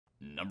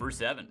Number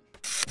 7.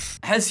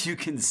 As you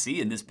can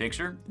see in this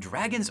picture,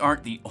 dragons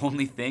aren't the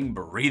only thing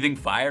breathing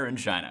fire in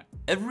China.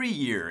 Every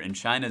year in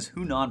China's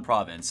Hunan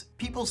province,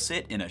 people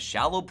sit in a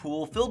shallow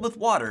pool filled with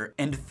water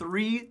and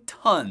 3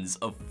 tons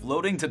of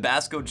floating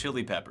Tabasco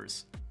chili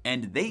peppers.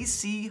 And they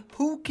see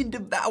who can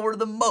devour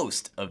the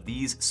most of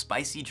these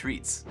spicy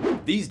treats.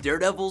 These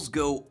daredevils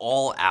go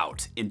all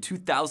out. In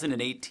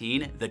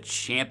 2018, the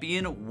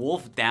champion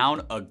wolfed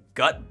down a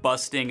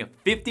gut-busting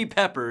 50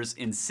 peppers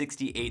in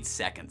 68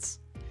 seconds.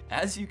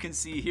 As you can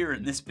see here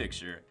in this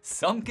picture,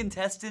 some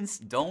contestants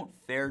don't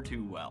fare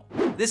too well.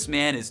 This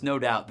man is no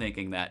doubt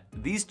thinking that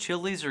these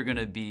chilies are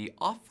gonna be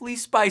awfully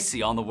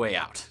spicy on the way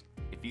out.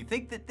 If you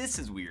think that this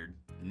is weird,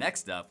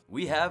 next up,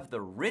 we have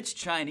the rich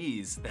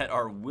Chinese that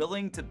are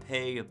willing to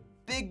pay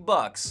big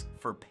bucks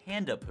for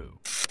panda poo.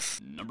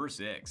 Number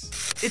 6.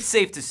 It's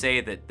safe to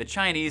say that the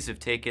Chinese have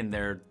taken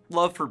their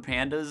love for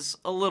pandas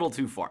a little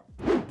too far.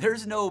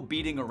 There's no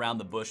beating around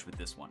the bush with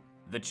this one.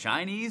 The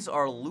Chinese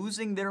are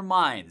losing their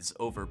minds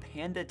over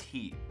Panda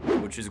Tea,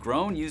 which is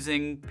grown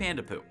using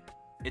panda poo.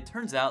 It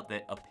turns out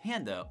that a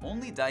panda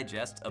only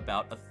digests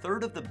about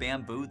 1/3 of the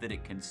bamboo that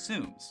it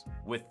consumes,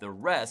 with the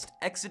rest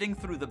exiting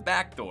through the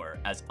back door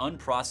as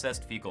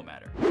unprocessed fecal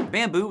matter.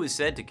 Bamboo is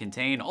said to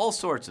contain all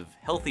sorts of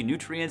healthy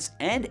nutrients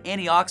and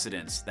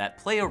antioxidants that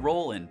play a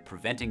role in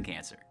preventing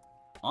cancer.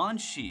 An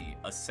Shi,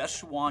 a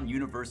Sichuan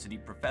University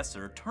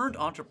professor turned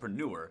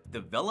entrepreneur,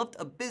 developed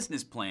a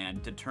business plan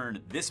to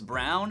turn this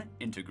brown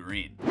into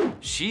green.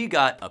 Shi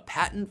got a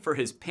patent for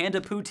his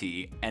panda poo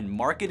tea and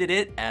marketed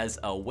it as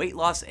a weight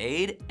loss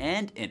aid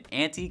and an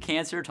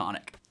anti-cancer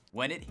tonic.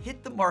 When it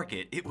hit the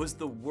market, it was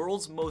the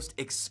world's most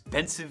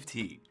expensive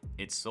tea.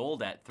 It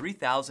sold at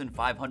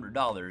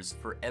 $3,500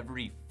 for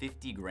every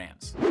 50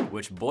 grams,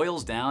 which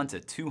boils down to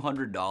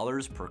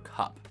 $200 per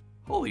cup.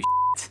 Holy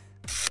shit.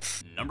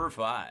 Number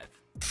 5.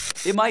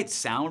 It might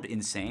sound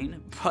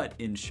insane, but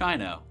in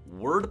China,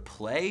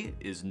 wordplay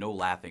is no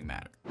laughing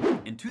matter.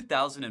 In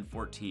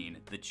 2014,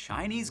 the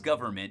Chinese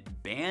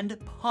government banned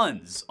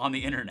puns on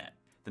the internet.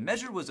 The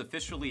measure was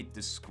officially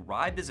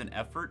described as an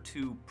effort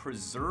to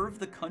preserve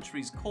the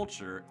country's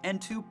culture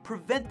and to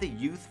prevent the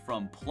youth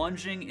from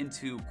plunging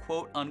into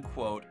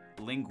quote-unquote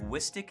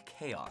linguistic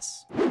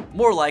chaos.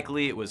 More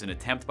likely, it was an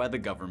attempt by the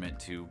government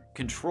to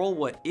control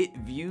what it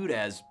viewed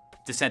as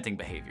dissenting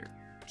behavior.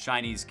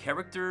 Chinese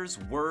characters,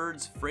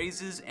 words,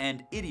 phrases,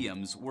 and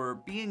idioms were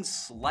being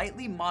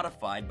slightly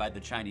modified by the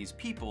Chinese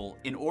people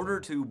in order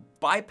to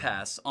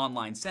bypass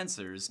online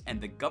censors, and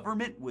the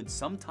government would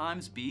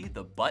sometimes be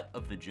the butt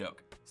of the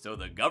joke. So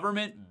the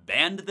government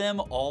banned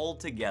them all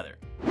together.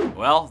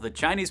 Well, the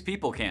Chinese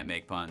people can't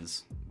make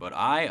puns, but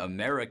I,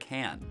 America,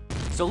 can.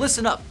 So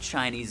listen up,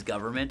 Chinese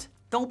government.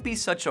 Don't be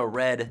such a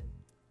red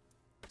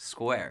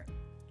square.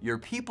 Your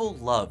people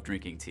love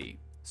drinking tea,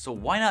 so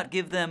why not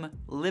give them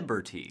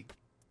liberty?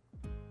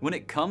 When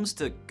it comes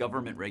to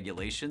government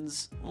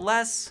regulations,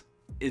 less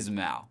is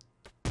Mao.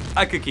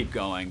 I could keep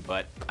going,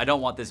 but I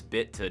don't want this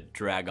bit to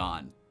drag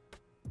on.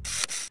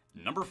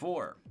 Number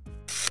 4.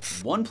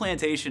 One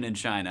plantation in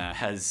China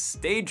has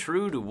stayed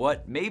true to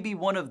what may be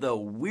one of the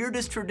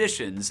weirdest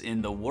traditions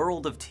in the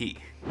world of tea.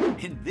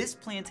 In this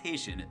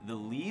plantation, the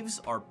leaves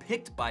are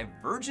picked by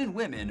virgin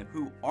women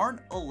who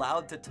aren't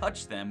allowed to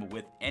touch them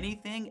with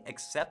anything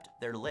except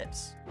their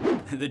lips.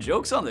 The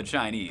joke's on the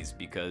Chinese,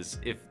 because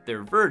if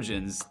they're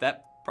virgins,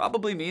 that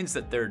probably means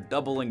that they're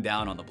doubling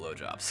down on the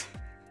blowjobs.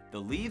 The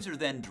leaves are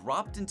then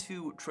dropped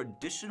into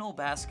traditional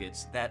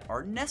baskets that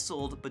are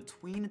nestled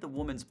between the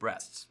woman's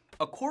breasts.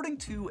 According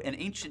to an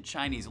ancient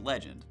Chinese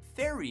legend,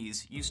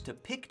 fairies used to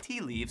pick tea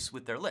leaves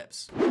with their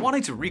lips.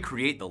 Wanting to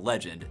recreate the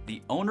legend,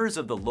 the owners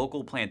of the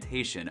local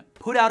plantation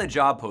put out a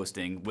job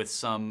posting with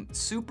some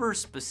super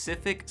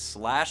specific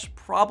 /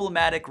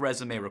 problematic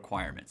resume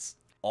requirements.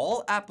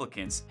 All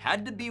applicants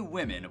had to be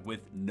women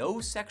with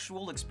no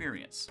sexual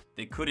experience.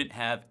 They couldn't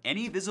have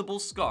any visible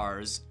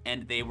scars,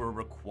 and they were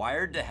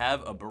required to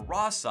have a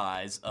bra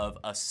size of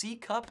a C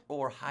cup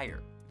or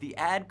higher. The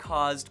ad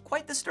caused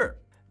quite the stir.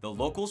 The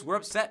locals were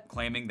upset,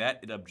 claiming that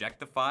it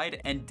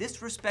objectified and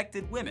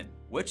disrespected women,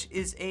 which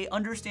is an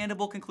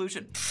understandable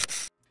conclusion.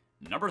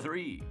 Number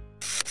 3.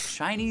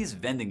 Chinese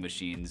vending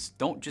machines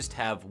don't just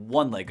have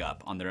one leg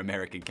up on their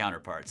American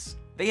counterparts.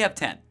 They have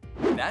 10.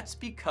 That's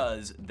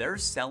because they're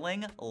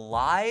selling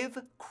live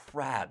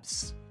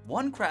crabs.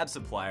 One crab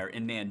supplier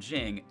in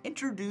Nanjing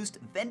introduced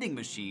vending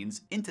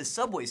machines into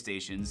subway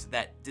stations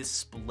that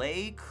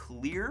display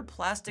clear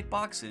plastic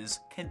boxes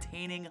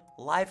containing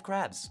live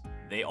crabs.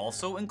 They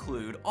also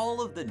include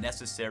all of the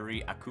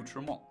necessary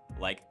accoutrements,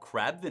 like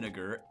crab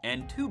vinegar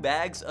and 2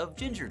 bags of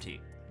ginger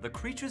tea. The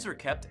creatures are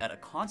kept at a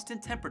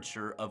constant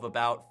temperature of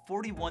about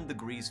 41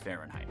 degrees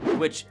Fahrenheit,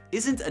 which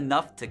isn't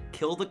enough to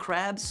kill the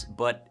crabs,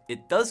 but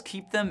it does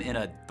keep them in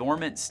a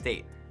dormant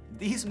state.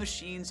 These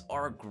machines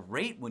are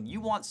great when you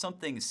want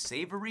something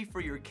savory for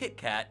your Kit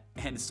Kat,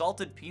 and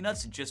salted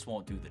peanuts just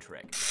won't do the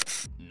trick.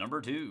 Number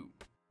 2.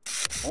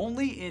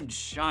 Only in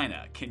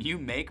China can you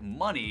make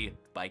money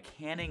by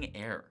canning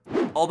air.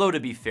 Although to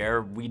be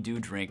fair, we do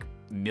drink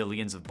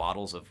millions of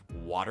bottles of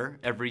water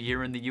every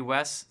year in the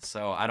US,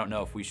 so I don't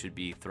know if we should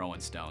be throwing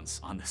stones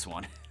on this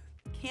one.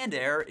 Canned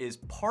air is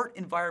part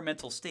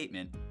environmental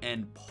statement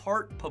and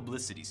part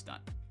publicity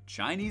stunt.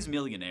 Chinese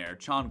millionaire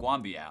Chan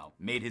Guanbiao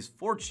made his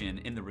fortune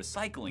in the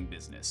recycling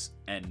business,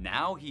 and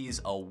now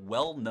he's a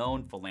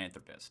well-known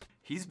philanthropist.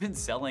 He's been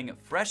selling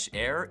fresh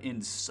air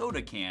in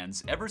soda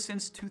cans ever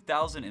since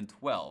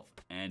 2012,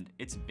 and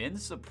it's been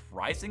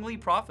surprisingly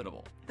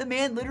profitable. The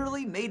man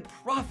literally made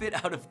profit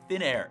out of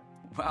thin air.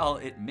 While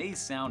it may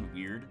sound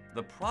weird,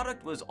 the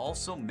product was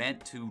also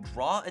meant to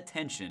draw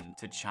attention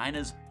to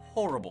China's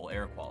horrible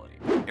air quality.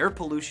 Air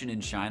pollution in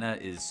China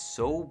is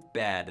so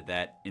bad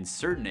that in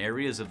certain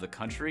areas of the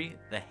country,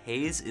 the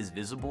haze is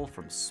visible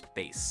from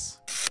space.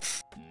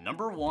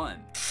 Number 1.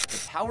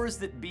 The powers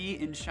that be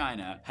in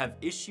China have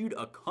issued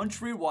a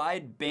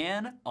countrywide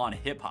ban on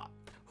hip-hop.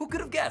 Who could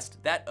have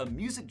guessed that a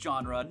music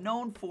genre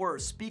known for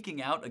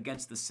speaking out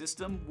against the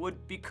system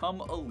would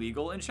become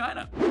illegal in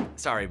China?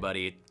 Sorry,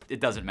 buddy, it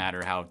doesn't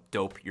matter how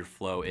dope your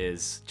flow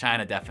is.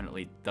 China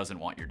definitely doesn't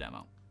want your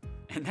demo.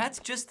 And that's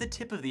just the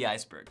tip of the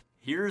iceberg.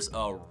 Here's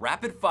a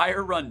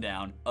rapid-fire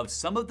rundown of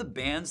some of the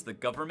bans the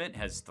government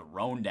has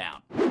thrown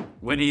down.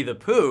 Winnie the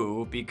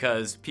Pooh,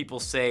 because people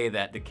say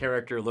that the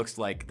character looks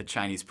like the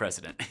Chinese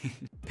president.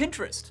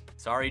 Pinterest.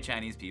 Sorry,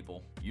 Chinese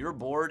people. Your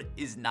board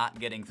is not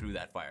getting through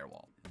that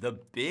firewall. The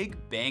Big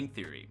Bang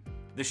Theory.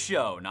 The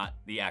show, not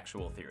the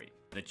actual theory.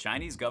 The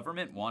Chinese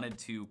government wanted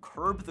to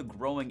curb the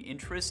growing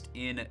interest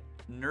in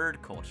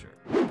nerd culture.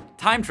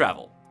 Time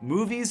travel.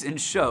 Movies and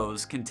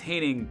shows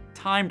containing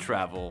time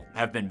travel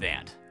have been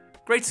banned.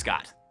 Great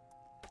Scott.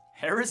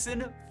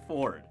 Harrison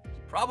Ford.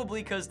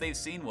 Probably because they've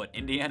seen what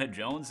Indiana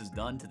Jones has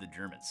done to the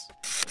Germans.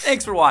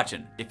 Thanks for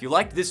watching. If you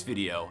liked this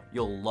video,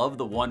 you'll love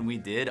the one we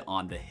did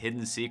on the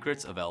hidden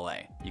secrets of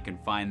LA. You can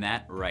find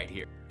that right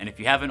here. And if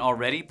you haven't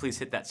already, please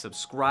hit that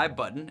subscribe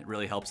button. It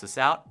really helps us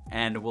out.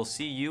 And we'll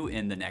see you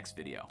in the next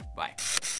video. Bye.